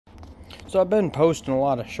So I've been posting a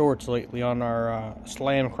lot of shorts lately on our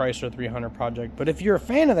Slam Chrysler 300 project. But if you're a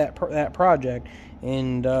fan of that project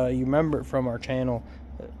and you remember it from our channel,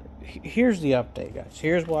 here's the update, guys.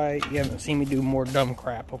 Here's why you haven't seen me do more dumb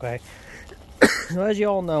crap, okay? So as you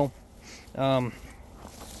all know, let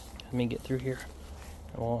me get through here.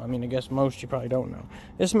 Well, I mean, I guess most you probably don't know.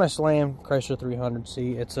 This is my Slam Chrysler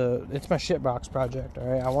 300C. It's my shitbox project. All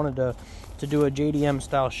right, I wanted to do a JDM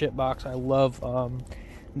style shitbox. I love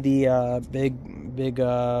the big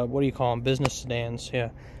what do you call them? Business sedans.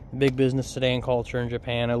 Yeah, big business sedan culture in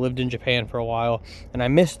Japan. I lived in Japan for a while, and I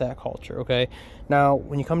missed that culture. Okay, now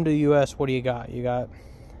when you come to the U.S., what do you got? You got,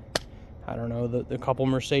 I don't know, the couple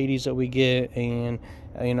Mercedes that we get, and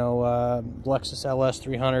you know, Lexus LS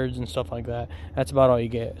 300s and stuff like that. That's about all you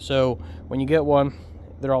get. So when you get one,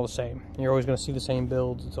 they're all the same. You're always going to see the same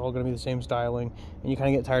builds. It's all going to be the same styling, and you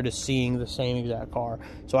kind of get tired of seeing the same exact car.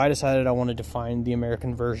 So I decided I wanted to find the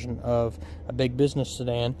American version of a big business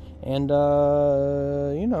sedan and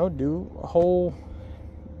you know, do a whole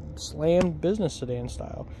Slam business sedan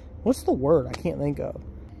style. What's the word? I can't think of.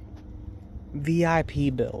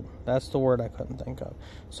 VIP build. That's the word I couldn't think of.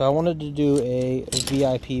 So I wanted to do a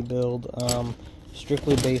VIP build,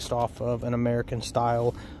 strictly based off of an American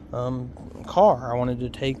style car. I wanted to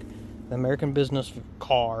take the American business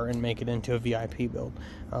car and make it into a VIP build.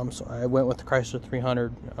 So I went with the Chrysler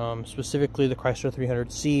 300, specifically the Chrysler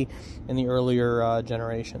 300C in the earlier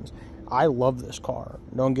generations. I love this car,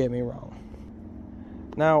 don't get me wrong.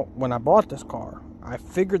 Now, when I bought this car, I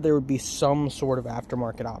figured there would be some sort of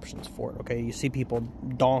aftermarket options for it. Okay, you see people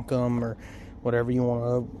donk them or whatever you want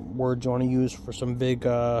to words you want to use for some big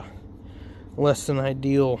less than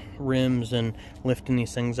ideal rims and lifting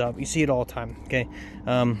these things up. You see it all the time. Okay,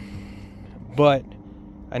 but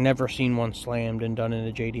I never seen one slammed and done in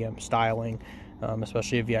a JDM styling,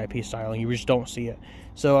 especially a VIP styling. You just don't see it.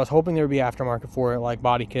 So I was hoping there would be aftermarket for it, like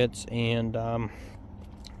body kits and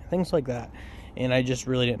things like that, and I just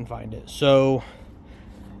really didn't find it. So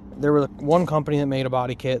there was one company that made a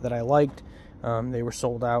body kit that I liked. They were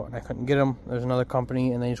sold out and I couldn't get them. There's another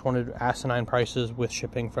company and they just wanted asinine prices with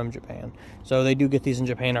shipping from Japan. So they do get these in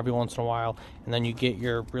Japan every once in a while, and then you get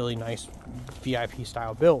your really nice VIP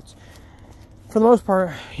style builds. For the most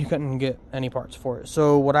part, you couldn't get any parts for it.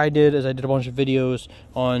 So what I did is I did a bunch of videos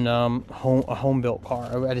on a home built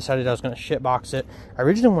car. I decided I was going to shitbox it. I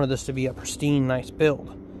originally wanted this to be a pristine, nice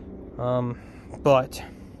build. But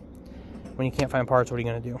when you can't find parts, what are you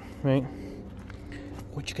going to do, right?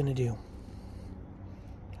 What you going to do?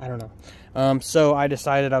 I don't know. So I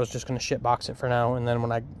decided I was just going to shitbox it for now, and then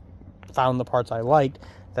when I found the parts I liked,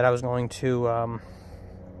 that I was going to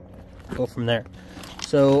go from there.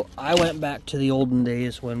 So I went back to the olden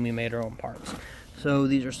days when we made our own parts. So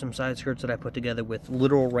these are some side skirts that I put together with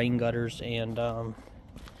literal rain gutters and the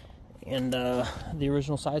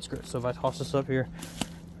original side skirts. So if I toss this up here,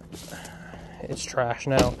 it's trash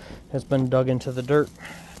now. It's been dug into the dirt.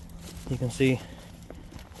 You can see,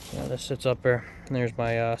 yeah, this sits up there, and there's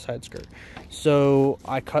my side skirt. So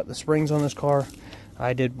I cut the springs on this car.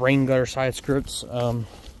 I did rain gutter side skirts.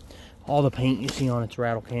 All the paint you see on it's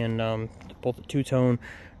rattle can, both the two-tone,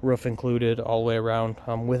 roof included, all the way around,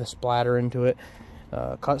 with a splatter into it.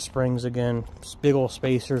 Cut springs again, big old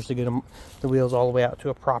spacers to get the wheels all the way out to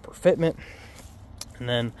a proper fitment, and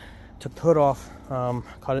then took the hood off,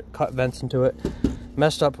 cut vents into it,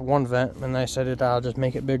 messed up one vent, and I said I'll just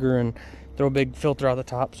make it bigger and throw a big filter out the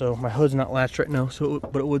top. So my hood's not latched right now,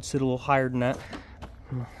 but it would sit a little higher than that.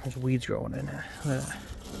 There's weeds growing in there. Let's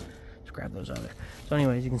grab those out of there. So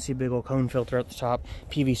anyways, you can see a big old cone filter at the top,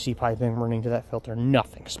 PVC piping running to that filter,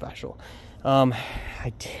 nothing special. I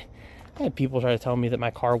had people try to tell me that my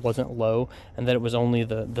car wasn't low and that it was only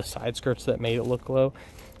the side skirts that made it look low,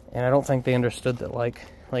 and I don't think they understood that like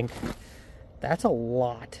that's a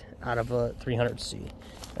lot out of a 300C.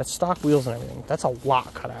 That's stock wheels and everything. That's a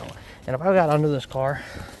lot cut out. And if I got under this car,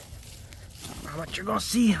 I don't know how much you're gonna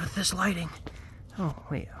see with this lighting. Oh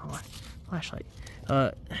wait, hold on. Flashlight.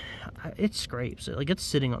 It scrapes. Like, it's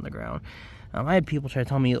sitting on the ground. I had people try to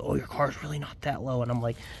tell me, "Oh, your car's really not that low," and I'm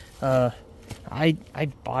like, I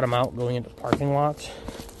bottom out going into parking lots.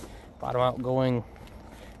 Bottom out going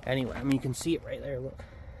anywhere. I mean, you can see it right there. Look,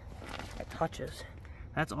 it touches.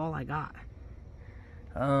 That's all I got.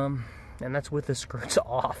 And that's with the skirts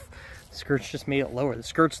off. The skirts just made it lower. The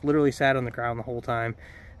skirts literally sat on the ground the whole time.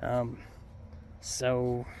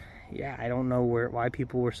 So yeah, I don't know why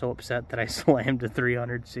people were so upset that I slammed a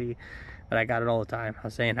 300C, but I got it all the time. I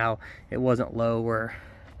was saying how it wasn't low, or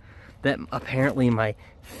that apparently my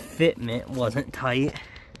fitment wasn't tight.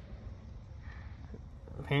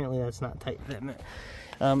 Apparently that's not tight fitment.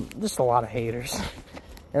 Just a lot of haters.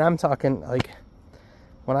 And I'm talking like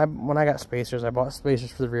when I got spacers, I bought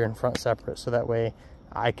spacers for the rear and front separate, so that way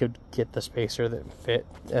I could get the spacer that fit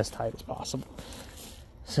as tight as possible.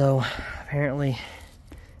 So apparently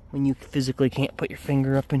when you physically can't put your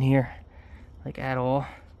finger up in here like at all,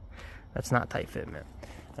 that's not tight fitment.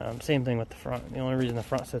 Same thing with the front. The only reason the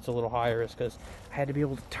front sits a little higher is because I had to be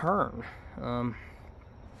able to turn. But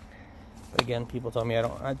again, people tell me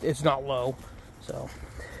it's not low. So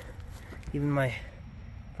even my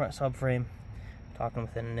front subframe, talking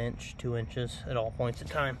within an inch, 2 inches at all points in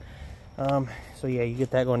time. So yeah, you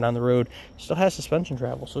get that going down the road. Still has suspension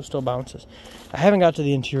travel, so it still bounces. I haven't got to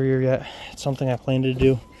the interior yet. It's something I plan to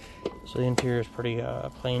do. So the interior is pretty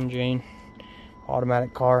plain Jane,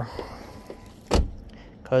 automatic car.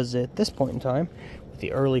 Because at this point in time, with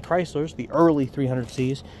the early Chryslers, the early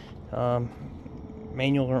 300Cs,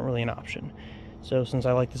 manuals weren't really an option. So since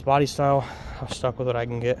I like this body style, I've stuck with what I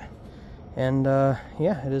can get. And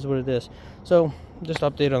yeah, it is what it is. So just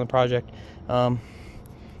update on the project. I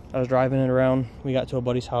was driving it around. We got to a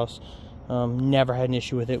buddy's house. Never had an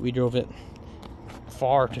issue with it. We drove it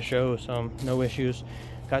far to shows. No issues.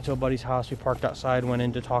 Got to a buddy's house. We parked outside, went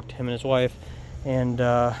in to talk to him and his wife, and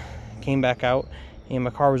came back out, and my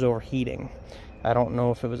car was overheating. I don't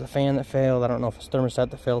know if it was a fan that failed. I don't know if it's thermostat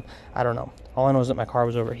that failed. I don't know. All I know is that my car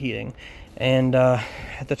was overheating. And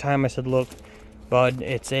at the time I said, look, bud,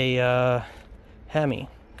 it's a HEMI.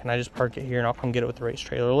 Can I just park it here and I'll come get it with the race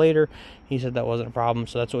trailer later? He said that wasn't a problem,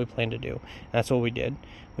 so that's what we planned to do. And that's what we did.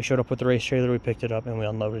 We showed up with the race trailer, we picked it up, and we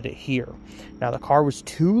unloaded it here. Now the car was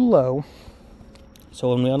too low, so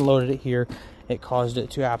when we unloaded it here, it caused it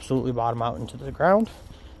to absolutely bottom out into the ground.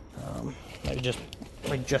 I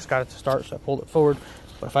just got it to start, so I pulled it forward.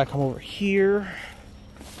 But if I come over here,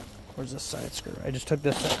 where's this side skirt? I just took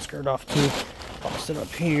this side skirt off too, tossed it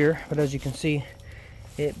up here. But as you can see,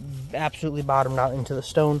 it absolutely bottomed out into the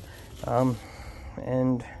stone,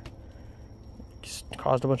 and just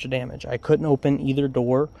caused a bunch of damage. I couldn't open either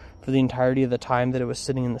door for the entirety of the time that it was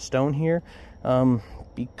sitting in the stone here,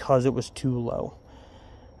 because it was too low.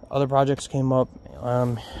 Other projects came up.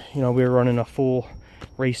 You know, we were running a full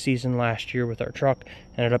race season last year with our truck,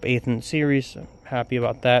 ended up 8th in the series. I'm happy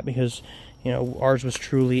about that because, you know, ours was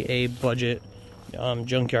truly a budget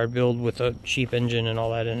junkyard build with a cheap engine and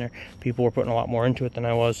all that in there. People were putting a lot more into it than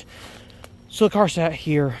I was. So the car sat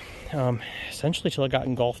here essentially till it got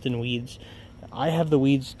engulfed in weeds. I have the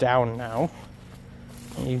weeds down now.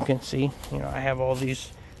 You can see, you know, I have all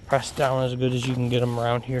these pressed down as good as you can get them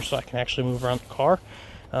around here, so I can actually move around the car.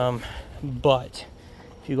 But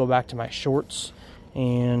if you go back to my shorts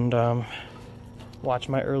and watch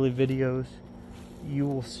my early videos, you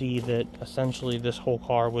will see that essentially this whole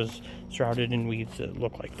car was shrouded in weeds that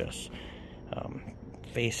look like this.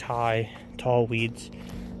 Face high, tall weeds.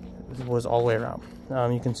 It was all the way around.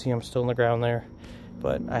 You can see I'm still in the ground there,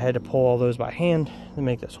 but I had to pull all those by hand to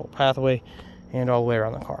make this whole pathway and all the way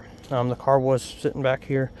around the car. The car was sitting back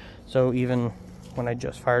here, so even when I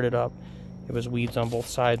just fired it up, it was weeds on both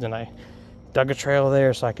sides, and I dug a trail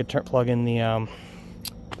there so I could plug in the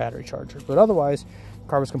battery charger. But otherwise, the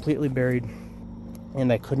car was completely buried,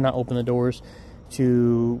 and I could not open the doors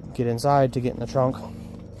to get inside, to get in the trunk.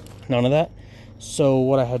 None of that. So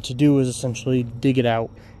what I had to do was essentially dig it out,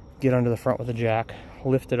 get under the front with a jack,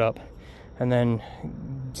 lift it up, and then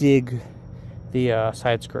dig the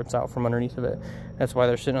side skirts out from underneath of it. That's why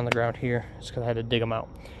they're sitting on the ground here. It's because I had to dig them out.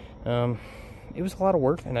 It was a lot of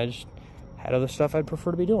work, and I just had other stuff I'd prefer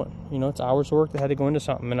to be doing. You know, it's hours of work that had to go into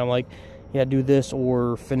something, and I'm like, yeah, do this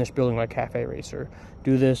or finish building my cafe racer.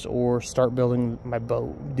 Do this or start building my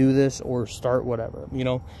boat. Do this or start whatever, you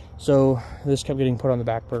know. So this kept getting put on the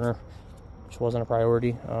back burner, which wasn't a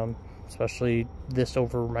priority. Especially this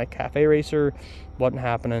over my cafe racer wasn't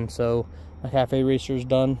happening. So my cafe racer is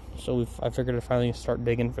done. So I figured I'd finally start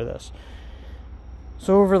digging for this.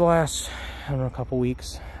 So over the last, I don't know, a couple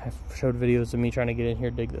weeks, I've showed videos of me trying to get in here,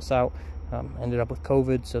 dig this out. Ended up with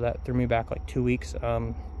COVID, so that threw me back like 2 weeks.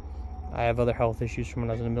 I have other health issues from when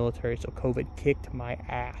I was in the military, so COVID kicked my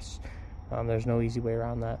ass. There's no easy way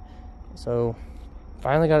around that. So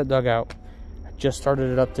finally got it dug out. I just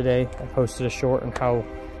started it up today. I posted a short on how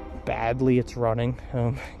badly it's running.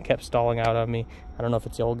 It kept stalling out on me. I don't know if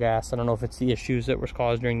it's the old gas. I don't know if it's the issues that was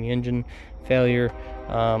caused during the engine failure.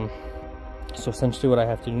 So essentially what I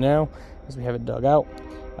have to do now is we have it dug out.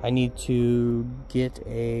 I need to get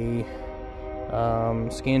a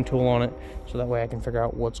scan tool on it so that way I can figure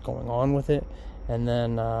out what's going on with it, and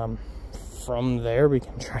then from there we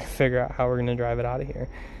can try to figure out how we're going to drive it out of here.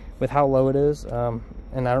 With how low it is, and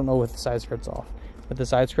I don't know with the side skirts off. With the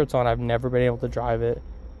side skirts on, I've never been able to drive it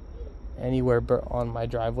anywhere but on my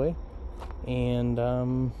driveway.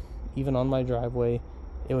 and even on my driveway,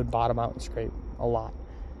 it would bottom out and scrape a lot.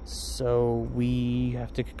 So we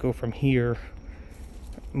have to go from here,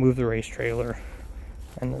 move the race trailer,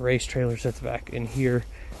 and the race trailer sits back in here.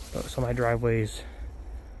 So my driveway's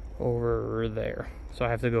over there. So I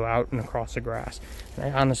have to go out and across the grass. And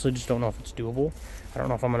I honestly just don't know if it's doable. I don't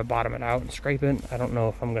know if I'm going to bottom it out and scrape it. I don't know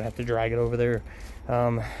if I'm going to have to drag it over there.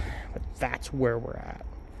 But that's where we're at.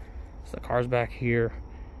 So the car's back here,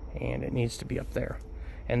 and it needs to be up there.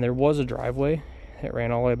 And there was a driveway that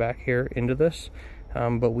ran all the way back here into this.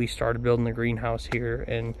 But we started building the greenhouse here,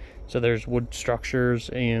 and so there's wood structures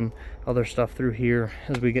and other stuff through here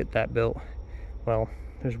as we get that built. Well,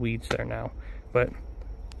 there's weeds there now, but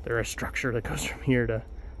there's a structure that goes from here to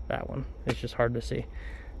that one. It's just hard to see.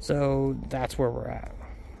 So that's where we're at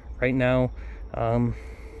right now. I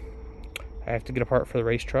have to get a part for the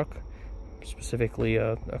race truck, specifically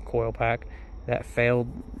a coil pack that failed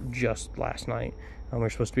just last night. We're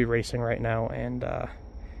supposed to be racing right now, and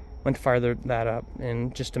went to fire that up,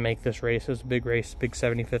 and just to make this race. It was a big race, big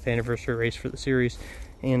 75th anniversary race for the series,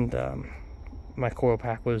 and my coil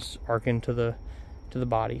pack was arcing to the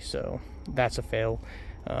body, so that's a fail.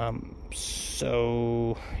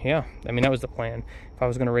 So yeah, I mean, that was the plan. If I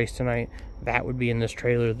was going to race tonight, that would be in this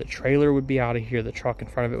trailer. The trailer would be out of here, the truck in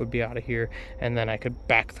front of it would be out of here, and then I could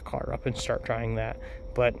back the car up and start trying that.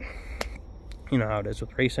 But you know how it is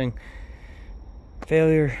with racing.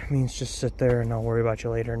 Failure means just sit there and I'll worry about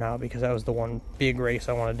you later now, because that was the one big race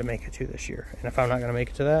I wanted to make it to this year. And if I'm not going to make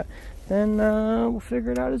it to that, then we'll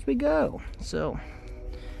figure it out as we go. So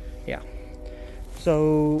yeah,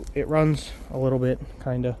 so it runs a little bit,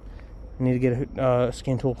 kind of. I need to get a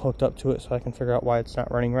scan tool hooked up to it so I can figure out why it's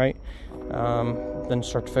not running right. Then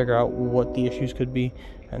start to figure out what the issues could be,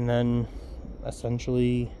 and then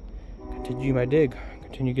essentially continue my dig,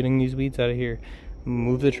 continue getting these weeds out of here.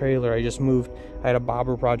 Move the trailer. I just moved. I had a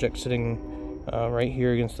bobber project sitting right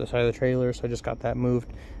here against the side of the trailer, so I just got that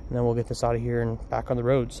moved, and then we'll get this out of here and back on the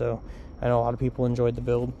road. So I know a lot of people enjoyed the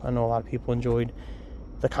build. I know a lot of people enjoyed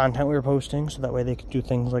the content we were posting, so that way they could do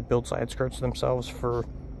things like build side skirts themselves for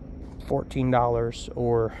 $14,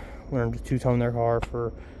 or learn to two-tone their car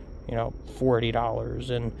for, you know,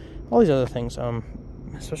 $40, and all these other things.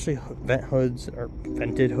 Especially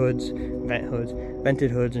vented hoods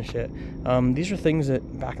and shit. These are things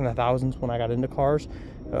that back in the thousands, when I got into cars,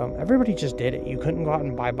 everybody just did it. You couldn't go out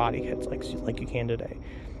and buy body kits like you can today.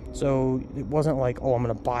 So it wasn't like, oh, I'm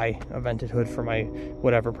gonna buy a vented hood for my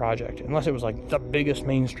whatever project, unless it was like the biggest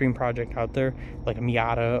mainstream project out there, like a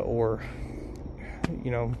Miata or,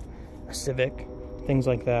 you know, a Civic, things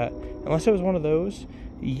like that. Unless it was one of those,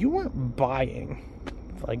 you weren't buying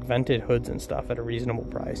like vented hoods and stuff at a reasonable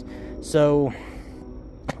price. So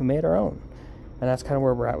we made our own, and that's kind of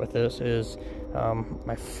where we're at with this. Is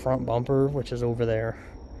my front bumper, which is over there,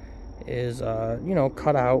 is you know,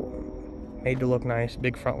 cut out, made to look nice,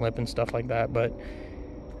 big front lip and stuff like that. But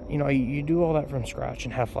you know, you do all that from scratch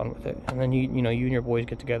and have fun with it, and then you know, you and your boys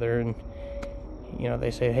get together and, you know,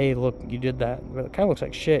 they say, hey, look, you did that, but it kind of looks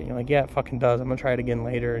like shit. You're like, yeah, it fucking does. I'm gonna try it again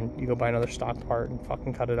later. And you go buy another stock part and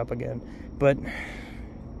fucking cut it up again. But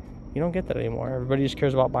you don't get that anymore. Everybody just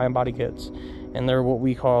cares about buying body kits, and they're what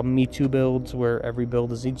we call Me Too builds, where every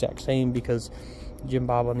build is the exact same because Jim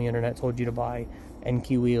Bob on the internet told you to buy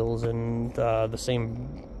NQ wheels and the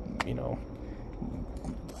same, you know,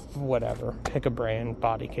 whatever. Pick a brand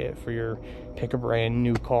body kit for your pick a brand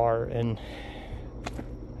new car, and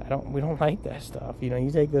we don't like that stuff. You know,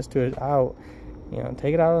 you take this to it out, you know,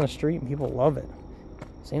 take it out on the street and people love it.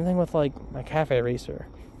 Same thing with like my cafe racer.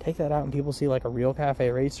 Take that out and people see like a real cafe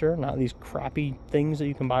racer, not these crappy things that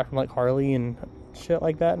you can buy from like Harley and shit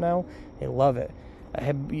like that now. They love it. I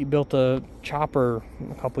had built a chopper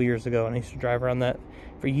a couple years ago, and I used to drive around that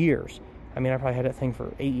for years. I mean, I probably had that thing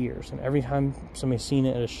for 8 years, and every time somebody's seen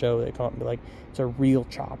it at a show, they come up and be like, it's a real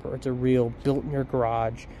chopper. It's a real built in your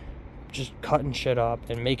garage, just cutting shit up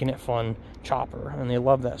and making it fun chopper, and they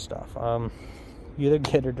love that stuff. You either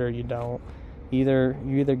get it or you don't. You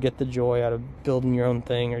either get the joy out of building your own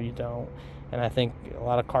thing or you don't. And I think a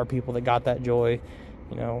lot of car people that got that joy,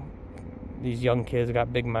 you know, these young kids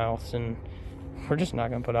got big mouths, and we're just not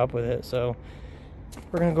going to put up with it. So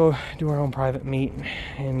we're going to go do our own private meet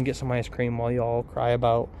and get some ice cream while you all cry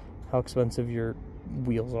about how expensive your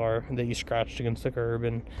wheels are that you scratched against the curb.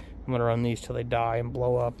 And I'm going to run these till they die and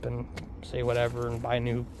blow up and say whatever and buy a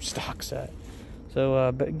new stock set. So,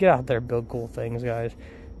 but get out there, build cool things, guys.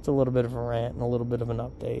 It's a little bit of a rant and a little bit of an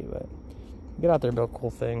update, but get out there, build cool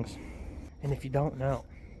things. And if you don't know,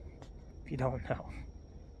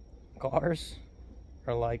 cars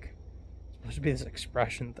are like supposed to be this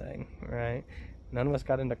expression thing, right? None of us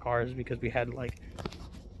got into cars because we had like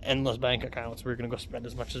endless bank accounts. We were gonna go spend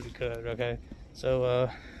as much as we could, okay? So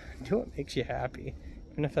do what makes you happy.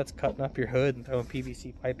 Even if that's cutting up your hood and throwing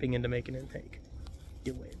PVC piping into making an intake.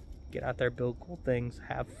 You win. Get out there, build cool things,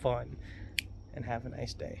 have fun, and have a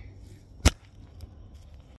nice day.